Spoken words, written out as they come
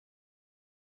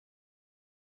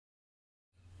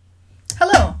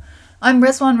I'm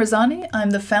Rezwan Razani. I'm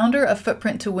the founder of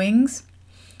Footprint to Wings.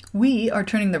 We are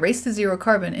turning the race to zero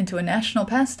carbon into a national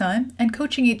pastime and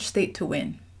coaching each state to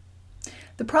win.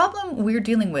 The problem we're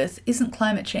dealing with isn't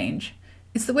climate change.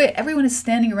 It's the way everyone is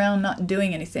standing around not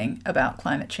doing anything about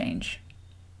climate change.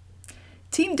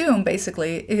 Team Doom,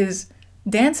 basically, is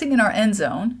dancing in our end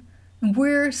zone, and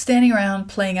we're standing around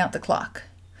playing out the clock.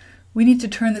 We need to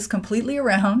turn this completely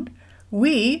around.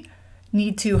 We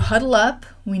need to huddle up,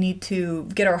 we need to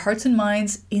get our hearts and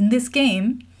minds in this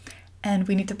game, and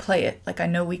we need to play it like I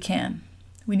know we can.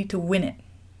 We need to win it.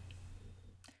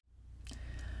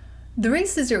 The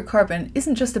race to zero carbon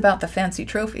isn't just about the fancy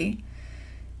trophy.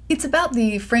 It's about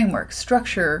the framework,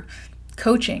 structure,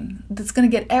 coaching that's going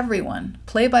to get everyone,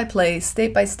 play by play,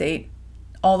 state by state,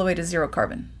 all the way to zero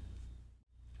carbon.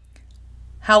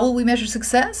 How will we measure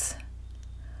success?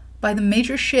 By the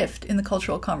major shift in the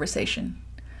cultural conversation.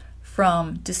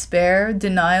 From despair,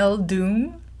 denial,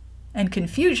 doom, and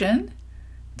confusion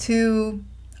to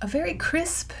a very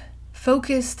crisp,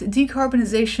 focused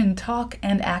decarbonization talk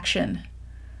and action.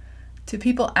 To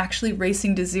people actually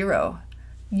racing to zero.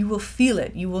 You will feel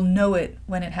it, you will know it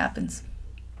when it happens.